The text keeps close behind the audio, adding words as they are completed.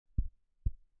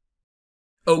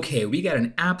Okay, we got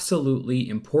an absolutely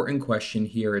important question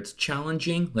here. It's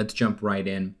challenging. Let's jump right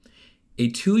in. A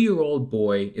 2-year-old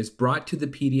boy is brought to the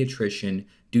pediatrician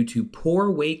due to poor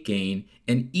weight gain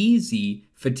and easy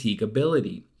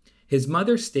fatigability. His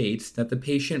mother states that the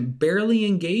patient barely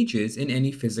engages in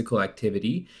any physical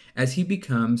activity as he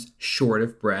becomes short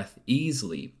of breath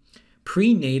easily.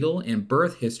 Prenatal and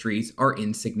birth histories are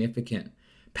insignificant.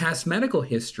 Past medical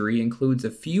history includes a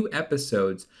few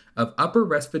episodes of upper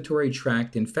respiratory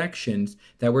tract infections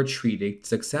that were treated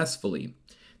successfully.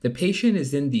 The patient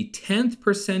is in the 10th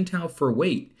percentile for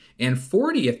weight and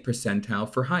 40th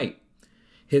percentile for height.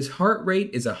 His heart rate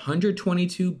is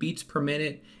 122 beats per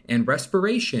minute and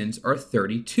respirations are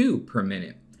 32 per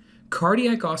minute.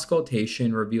 Cardiac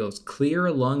auscultation reveals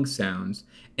clear lung sounds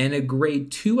and a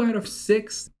grade 2 out of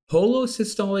 6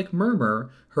 holosystolic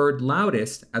murmur heard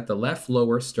loudest at the left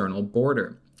lower sternal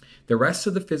border. The rest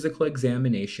of the physical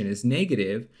examination is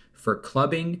negative for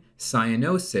clubbing,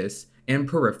 cyanosis, and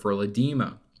peripheral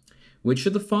edema. Which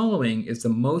of the following is the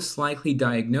most likely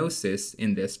diagnosis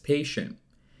in this patient?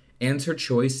 Answer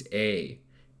choice A,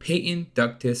 patent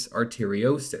ductus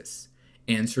arteriosus.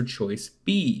 Answer choice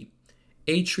B,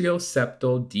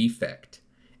 atrial-septal defect.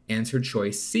 Answer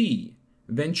choice C,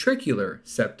 ventricular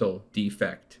septal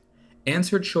defect.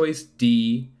 Answer choice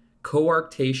D,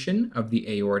 coarctation of the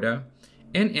aorta.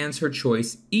 And answer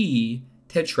choice E,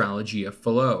 tetralogy of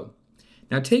Fallot.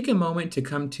 Now take a moment to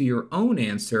come to your own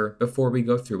answer before we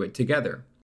go through it together.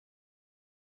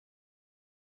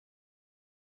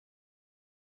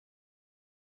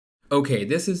 Okay,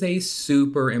 this is a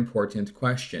super important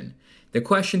question. The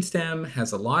question stem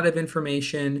has a lot of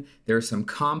information, there are some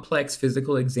complex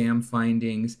physical exam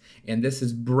findings, and this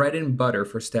is bread and butter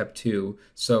for step 2,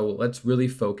 so let's really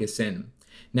focus in.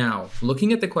 Now,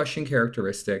 looking at the question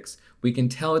characteristics, we can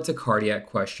tell it's a cardiac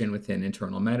question within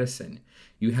internal medicine.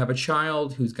 You have a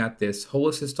child who's got this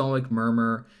holosystolic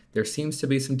murmur, there seems to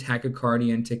be some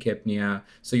tachycardia and tachypnea,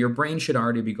 so your brain should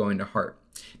already be going to heart.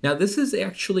 Now, this is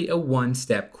actually a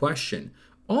one-step question.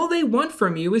 All they want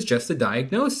from you is just a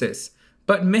diagnosis.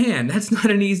 But man, that's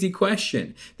not an easy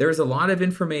question. There's a lot of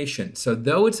information. So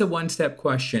though it's a one-step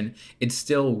question, it's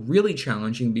still really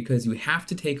challenging because you have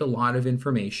to take a lot of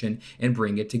information and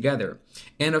bring it together.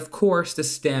 And of course, the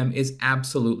STEM is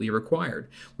absolutely required.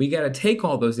 We got to take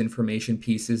all those information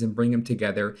pieces and bring them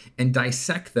together and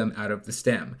dissect them out of the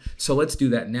STEM. So let's do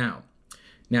that now.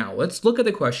 Now, let's look at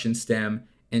the question STEM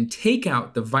and take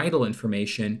out the vital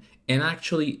information and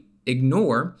actually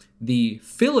ignore the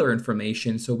filler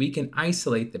information so we can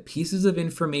isolate the pieces of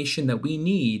information that we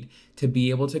need to be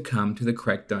able to come to the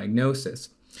correct diagnosis.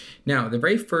 Now, the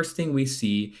very first thing we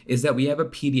see is that we have a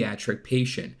pediatric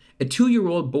patient, a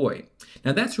 2-year-old boy.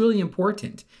 Now, that's really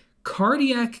important.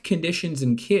 Cardiac conditions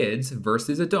in kids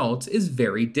versus adults is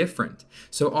very different.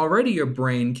 So already your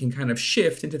brain can kind of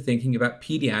shift into thinking about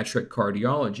pediatric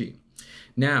cardiology.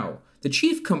 Now, the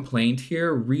chief complaint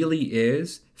here really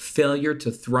is failure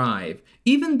to thrive,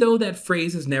 even though that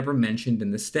phrase is never mentioned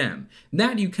in the STEM.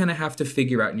 That you kind of have to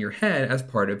figure out in your head as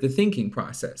part of the thinking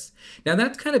process. Now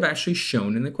that's kind of actually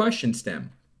shown in the question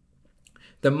STEM.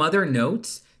 The mother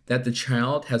notes that the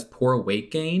child has poor weight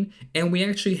gain, and we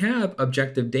actually have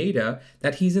objective data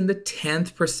that he's in the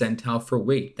 10th percentile for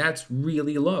weight. That's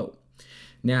really low.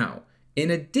 Now, in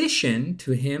addition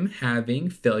to him having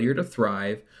failure to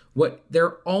thrive, what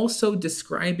they're also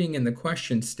describing in the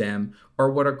question STEM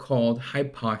are what are called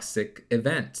hypoxic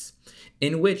events,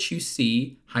 in which you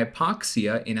see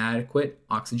hypoxia, inadequate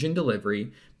oxygen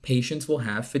delivery. Patients will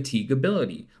have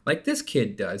fatigability, like this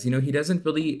kid does. You know, he doesn't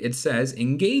really, it says,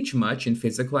 engage much in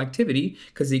physical activity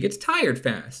because he gets tired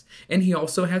fast. And he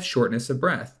also has shortness of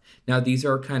breath. Now, these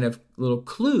are kind of little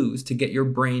clues to get your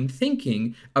brain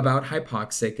thinking about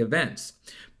hypoxic events.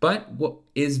 But what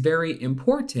is very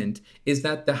important is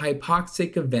that the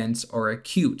hypoxic events are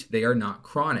acute. They are not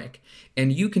chronic.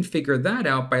 And you can figure that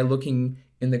out by looking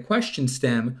in the question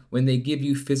STEM when they give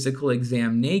you physical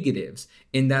exam negatives,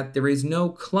 in that there is no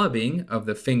clubbing of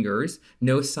the fingers,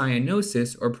 no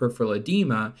cyanosis or peripheral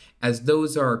edema, as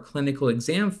those are clinical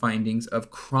exam findings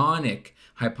of chronic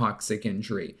hypoxic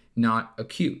injury, not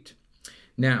acute.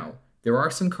 Now, there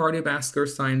are some cardiovascular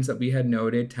signs that we had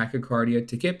noted, tachycardia,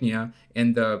 tachypnea,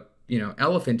 and the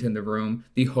elephant in the room,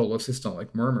 the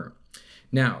holosystolic murmur.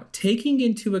 Now, taking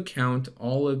into account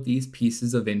all of these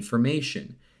pieces of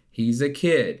information, he's a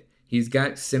kid. He's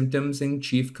got symptoms and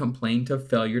chief complaint of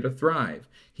failure to thrive.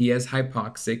 He has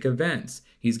hypoxic events.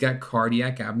 He's got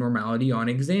cardiac abnormality on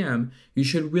exam. You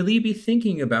should really be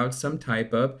thinking about some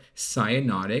type of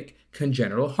cyanotic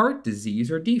congenital heart disease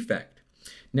or defect.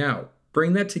 Now,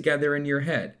 bring that together in your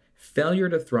head. failure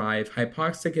to thrive,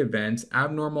 hypoxic events,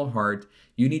 abnormal heart,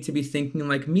 you need to be thinking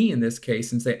like me in this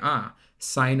case and say,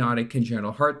 cyanotic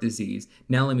congenital heart disease.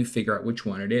 Now let me figure out which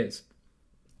one it is.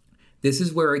 This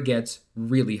is where it gets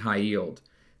really high yield.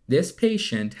 This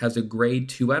patient has a grade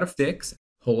 2 out of 6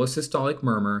 holosystolic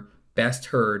murmur, best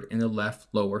heard in the left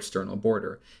lower sternal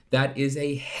border. That is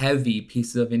a heavy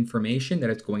piece of information that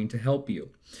is going to help you.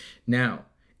 Now,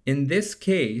 in this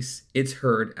case, it's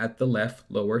heard at the left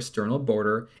lower sternal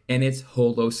border and it's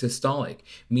holosystolic,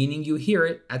 meaning you hear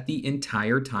it at the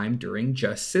entire time during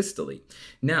just systole.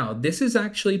 Now, this is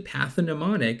actually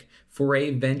pathognomonic for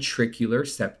a ventricular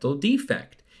septal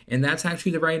defect. And that's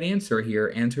actually the right answer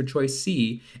here, answer choice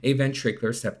C, a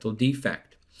ventricular septal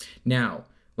defect. Now,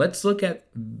 let's look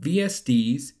at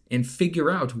VSDs and figure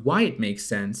out why it makes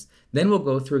sense. Then we'll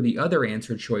go through the other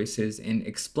answer choices and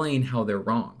explain how they're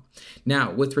wrong.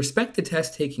 Now, with respect to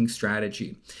test-taking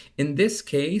strategy, in this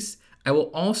case, I will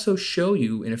also show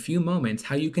you in a few moments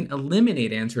how you can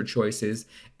eliminate answer choices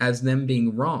as them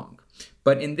being wrong.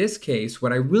 But in this case,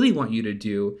 what I really want you to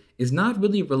do is not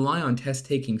really rely on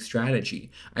test-taking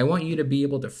strategy. I want you to be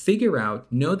able to figure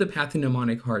out, know the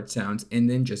pathognomonic heart sounds, and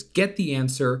then just get the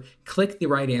answer, click the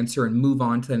right answer, and move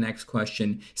on to the next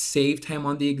question. Save time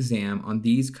on the exam on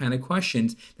these kind of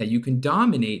questions that you can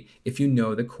dominate if you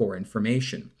know the core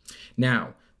information.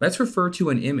 Now, let's refer to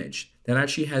an image that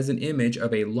actually has an image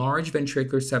of a large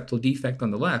ventricular septal defect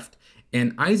on the left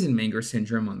and Eisenmenger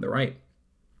syndrome on the right.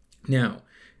 Now,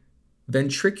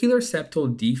 ventricular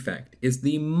septal defect is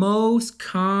the most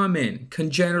common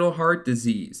congenital heart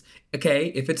disease. Okay,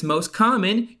 if it's most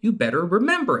common, you better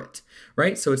remember it,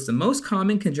 right? So it's the most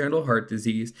common congenital heart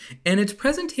disease, and its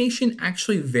presentation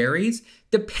actually varies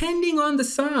depending on the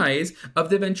size of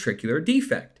the ventricular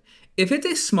defect. If it's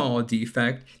a small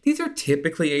defect, these are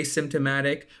typically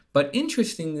asymptomatic, but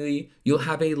interestingly, you'll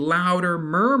have a louder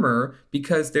murmur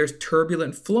because there's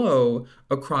turbulent flow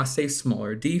across a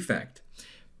smaller defect.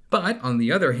 But on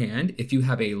the other hand, if you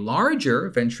have a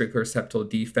larger ventricular septal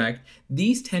defect,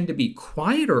 these tend to be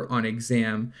quieter on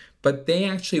exam, but they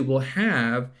actually will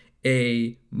have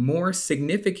a more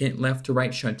significant left to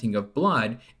right shunting of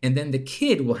blood, and then the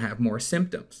kid will have more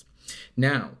symptoms.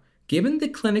 Now, given the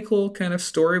clinical kind of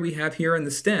story we have here in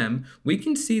the stem, we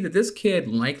can see that this kid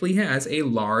likely has a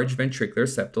large ventricular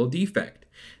septal defect.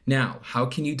 Now, how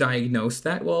can you diagnose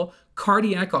that? Well,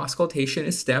 cardiac auscultation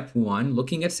is step 1.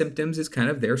 Looking at symptoms is kind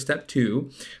of their step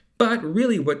 2. But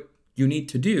really what you need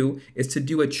to do is to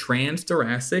do a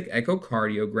transthoracic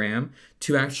echocardiogram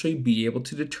to actually be able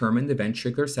to determine the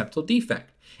ventricular septal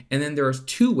defect. And then there's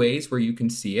 2 ways where you can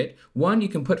see it. One, you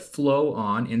can put flow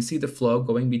on and see the flow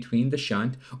going between the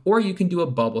shunt, or you can do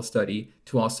a bubble study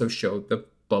to also show the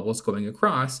bubbles going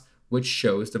across, which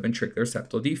shows the ventricular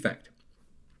septal defect.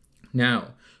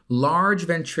 Now, large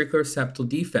ventricular septal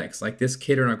defects, like this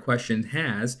kid in our question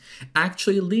has,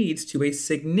 actually leads to a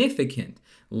significant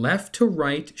left to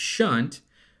right shunt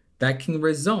that can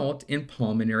result in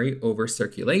pulmonary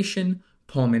overcirculation,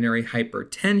 pulmonary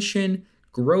hypertension,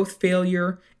 growth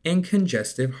failure, and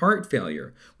congestive heart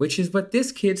failure, which is what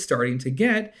this kid's starting to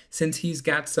get since he's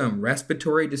got some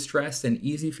respiratory distress and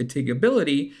easy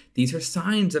fatigability. These are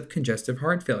signs of congestive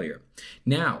heart failure.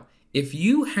 Now, if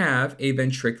you have a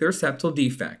ventricular septal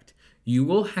defect, you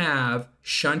will have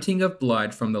shunting of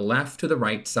blood from the left to the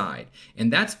right side.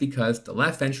 And that's because the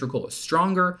left ventricle is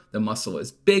stronger, the muscle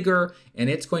is bigger, and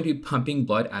it's going to be pumping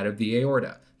blood out of the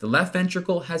aorta. The left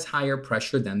ventricle has higher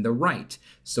pressure than the right.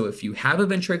 So if you have a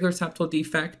ventricular septal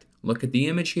defect, look at the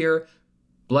image here,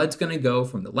 blood's going to go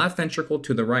from the left ventricle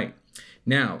to the right.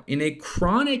 Now, in a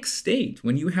chronic state,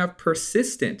 when you have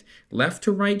persistent left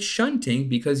to right shunting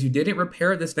because you didn't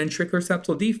repair this ventricular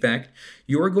septal defect,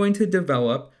 you're going to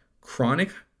develop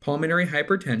chronic pulmonary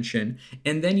hypertension,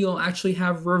 and then you'll actually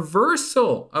have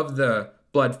reversal of the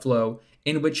blood flow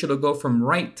in which it'll go from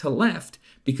right to left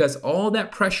because all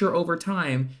that pressure over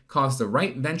time caused the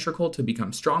right ventricle to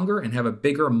become stronger and have a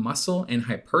bigger muscle and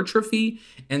hypertrophy,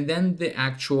 and then the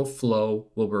actual flow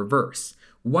will reverse.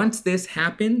 Once this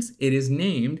happens, it is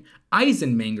named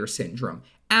Eisenmenger syndrome.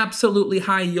 Absolutely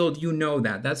high yield, you know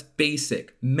that. That's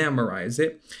basic. Memorize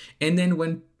it. And then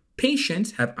when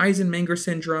patients have Eisenmenger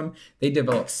syndrome, they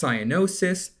develop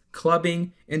cyanosis,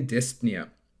 clubbing, and dyspnea.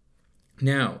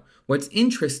 Now, what's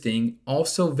interesting,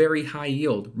 also very high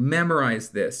yield, memorize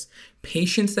this.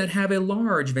 Patients that have a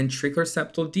large ventricular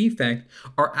septal defect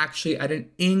are actually at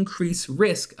an increased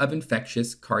risk of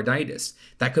infectious carditis.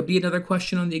 That could be another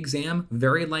question on the exam,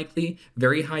 very likely,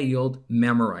 very high yield,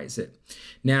 memorize it.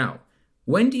 Now,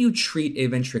 when do you treat a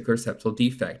ventricular septal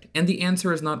defect? And the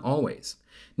answer is not always.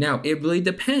 Now, it really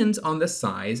depends on the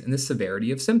size and the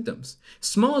severity of symptoms.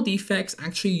 Small defects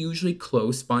actually usually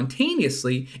close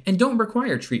spontaneously and don't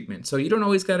require treatment, so you don't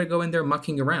always got to go in there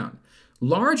mucking around.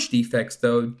 Large defects,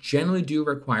 though, generally do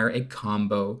require a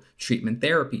combo treatment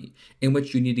therapy, in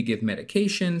which you need to give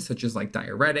medications such as like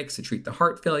diuretics to treat the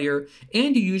heart failure,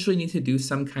 and you usually need to do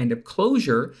some kind of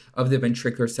closure of the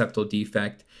ventricular septal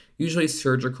defect, usually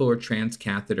surgical or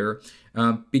transcatheter,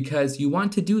 because you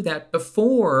want to do that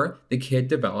before the kid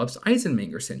develops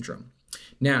Eisenmenger syndrome.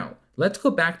 Now, let's go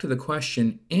back to the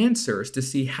question answers to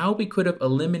see how we could have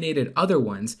eliminated other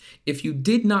ones if you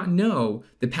did not know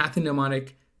the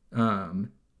pathognomonic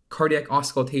cardiac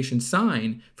auscultation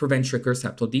sign for ventricular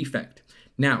septal defect.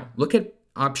 Now, look at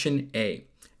option A,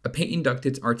 a patent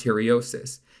ductus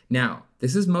arteriosus. Now,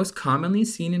 this is most commonly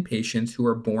seen in patients who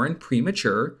are born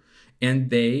premature, and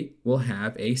they will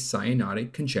have a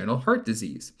cyanotic congenital heart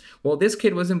disease. Well, this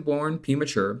kid wasn't born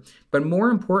premature, but more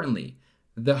importantly,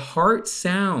 the heart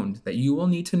sound that you will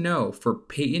need to know for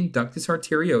patent ductus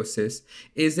arteriosus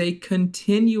is a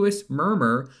continuous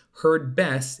murmur heard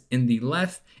best in the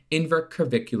left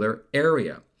intraclavicular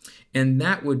area. And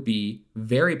that would be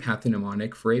very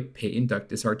pathognomonic for a patent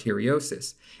ductus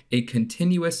arteriosus. A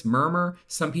continuous murmur,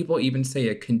 some people even say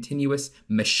a continuous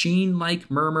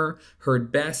machine-like murmur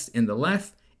heard best in the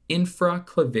left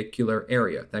infraclavicular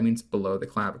area. That means below the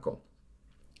clavicle.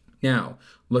 Now,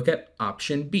 look at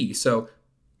option B. So,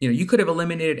 you could have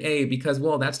eliminated A because,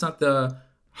 well, that's not the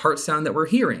heart sound that we're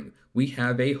hearing. We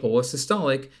have a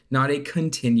holosystolic, not a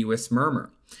continuous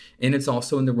murmur. And it's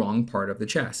also in the wrong part of the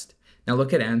chest. Now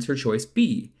look at answer choice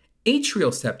B,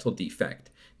 atrial septal defect.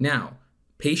 Now,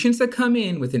 patients that come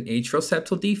in with an atrial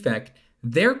septal defect,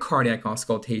 their cardiac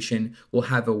auscultation will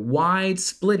have a wide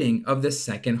splitting of the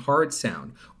second heart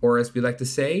sound, or as we like to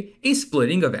say, a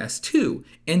splitting of S2.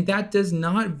 And that does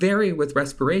not vary with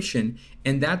respiration,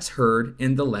 and that's heard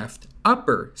in the left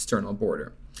upper sternal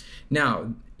border.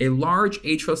 Now, a large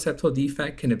atrial septal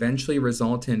defect can eventually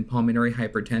result in pulmonary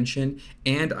hypertension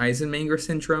and Eisenmenger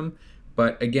syndrome,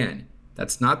 but again,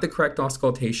 that's not the correct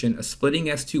auscultation. A splitting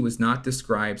S2 was not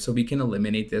described, so we can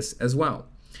eliminate this as well.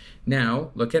 Now,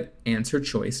 look at answer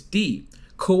choice D,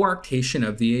 coarctation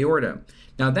of the aorta.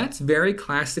 Now, that's very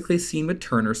classically seen with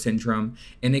Turner syndrome,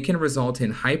 and it can result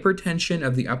in hypertension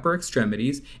of the upper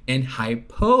extremities and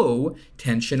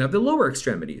hypotension of the lower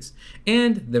extremities.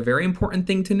 And the very important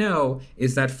thing to know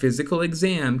is that physical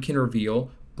exam can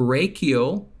reveal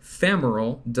brachial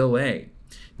femoral delay.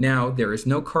 Now, there is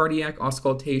no cardiac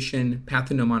auscultation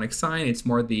pathognomonic sign. It's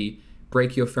more the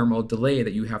brachiofemoral delay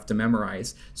that you have to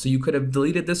memorize. So you could have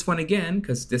deleted this one again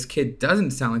because this kid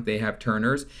doesn't sound like they have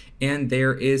Turner's, and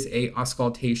there is a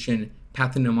auscultation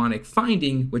pathognomonic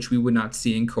finding which we would not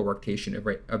see in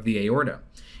coarctation of the aorta.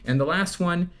 And the last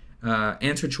one,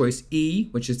 answer choice E,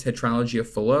 which is tetralogy of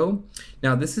Fallot.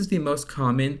 Now this is the most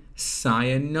common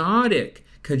cyanotic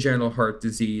congenital heart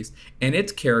disease, and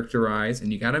it's characterized,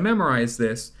 and you got to memorize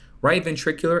this, right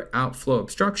ventricular outflow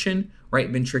obstruction, right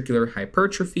ventricular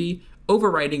hypertrophy,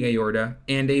 overriding aorta,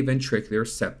 and a ventricular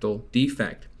septal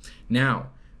defect. Now,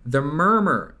 the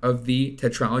murmur of the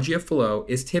tetralogy of Fallot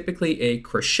is typically a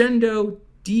crescendo,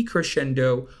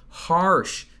 decrescendo,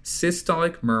 harsh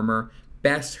systolic murmur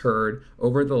best heard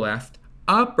over the left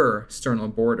upper sternal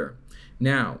border.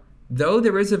 Now, though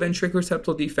there is a ventricular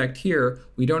septal defect here,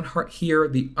 we don't hear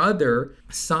the other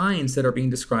signs that are being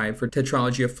described for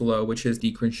tetralogy of Fallot, which is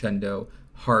decrescendo,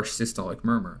 harsh systolic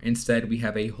murmur. Instead, we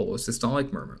have a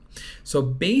holosystolic murmur. So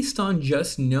based on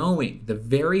just knowing the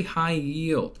very high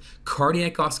yield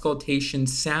cardiac auscultation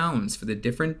sounds for the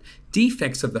different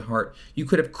defects of the heart, you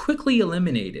could have quickly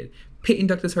eliminated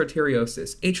patent ductus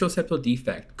arteriosus, atrial septal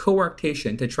defect,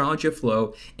 coarctation, tetralogy of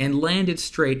Fallot, and landed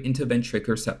straight into ventricular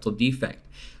septal defect.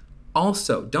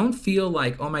 Also, don't feel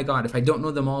like, oh my God, if I don't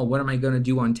know them all, what am I going to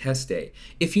do on test day?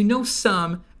 If you know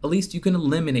some, at least you can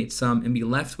eliminate some and be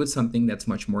left with something that's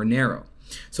much more narrow.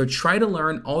 So try to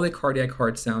learn all the cardiac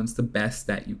heart sounds the best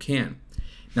that you can.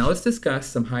 Now let's discuss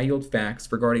some high-yield facts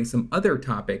regarding some other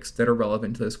topics that are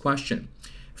relevant to this question.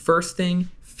 First thing,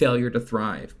 failure to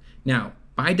thrive. Now,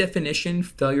 by definition,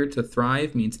 failure to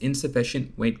thrive means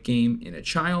insufficient weight gain in a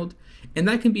child, and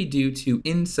that can be due to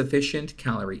insufficient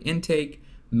calorie intake,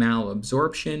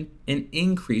 malabsorption, and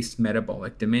increased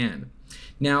metabolic demand.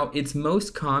 Now, it's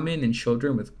most common in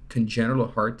children with congenital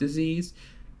heart disease.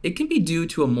 It can be due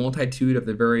to a multitude of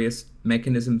the various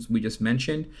mechanisms we just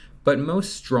mentioned, but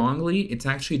most strongly, it's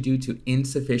actually due to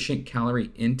insufficient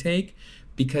calorie intake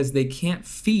because they can't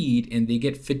feed and they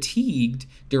get fatigued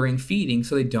during feeding,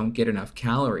 so they don't get enough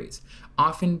calories.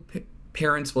 Often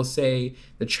Parents will say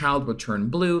the child will turn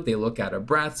blue, they look out of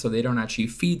breath, so they don't actually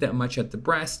feed that much at the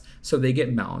breast, so they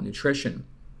get malnutrition.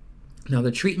 Now,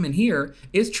 the treatment here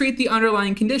is treat the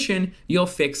underlying condition, you'll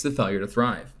fix the failure to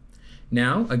thrive.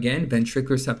 Now, again,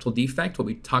 ventricular septal defect, what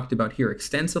we talked about here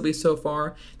extensively so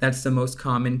far, that's the most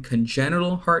common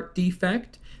congenital heart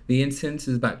defect. The incidence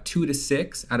is about 2 to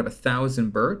 6 out of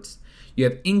 1,000 births. You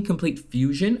have incomplete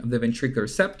fusion of the ventricular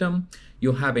septum.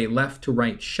 You'll have a left to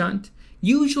right shunt.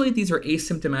 Usually these are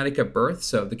asymptomatic at birth,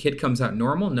 so the kid comes out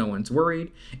normal, no one's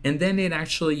worried. And then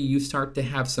you start to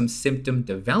have some symptom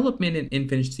development in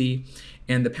infancy,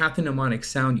 and the pathognomonic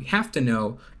sound you have to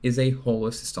know is a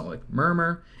holosystolic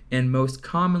murmur, and most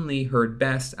commonly heard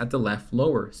best at the left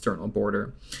lower sternal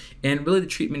border. And really the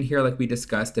treatment here, like we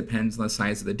discussed, depends on the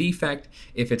size of the defect.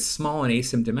 If it's small and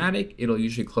asymptomatic, it'll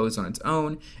usually close on its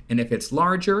own. And if it's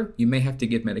larger, you may have to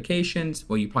give medications,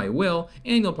 well, you probably will,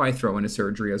 and you'll probably throw in a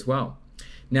surgery as well.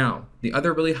 Now, the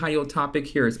other really high yield topic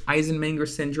here is Eisenmenger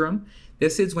syndrome.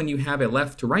 This is when you have a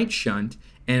left to right shunt,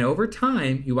 and over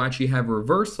time, you actually have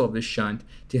reversal of the shunt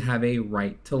to have a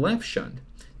right to left shunt.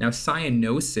 Now,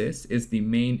 cyanosis is the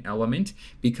main element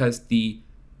because the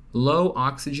low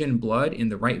oxygen blood in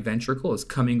the right ventricle is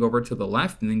coming over to the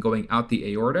left and then going out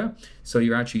the aorta. So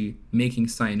you're actually making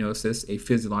cyanosis a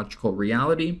physiological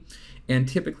reality. And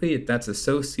typically that's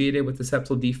associated with the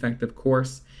septal defect, of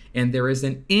course, and there is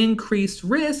an increased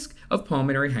risk of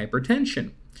pulmonary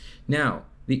hypertension. Now,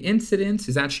 the incidence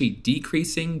is actually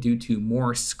decreasing due to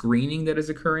more screening that is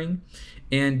occurring.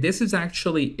 And this is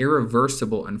actually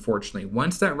irreversible, unfortunately.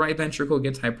 Once that right ventricle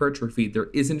gets hypertrophied, there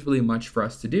isn't really much for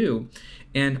us to do.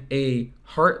 And a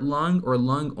heart-lung or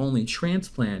lung-only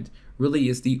transplant really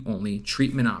is the only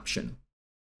treatment option.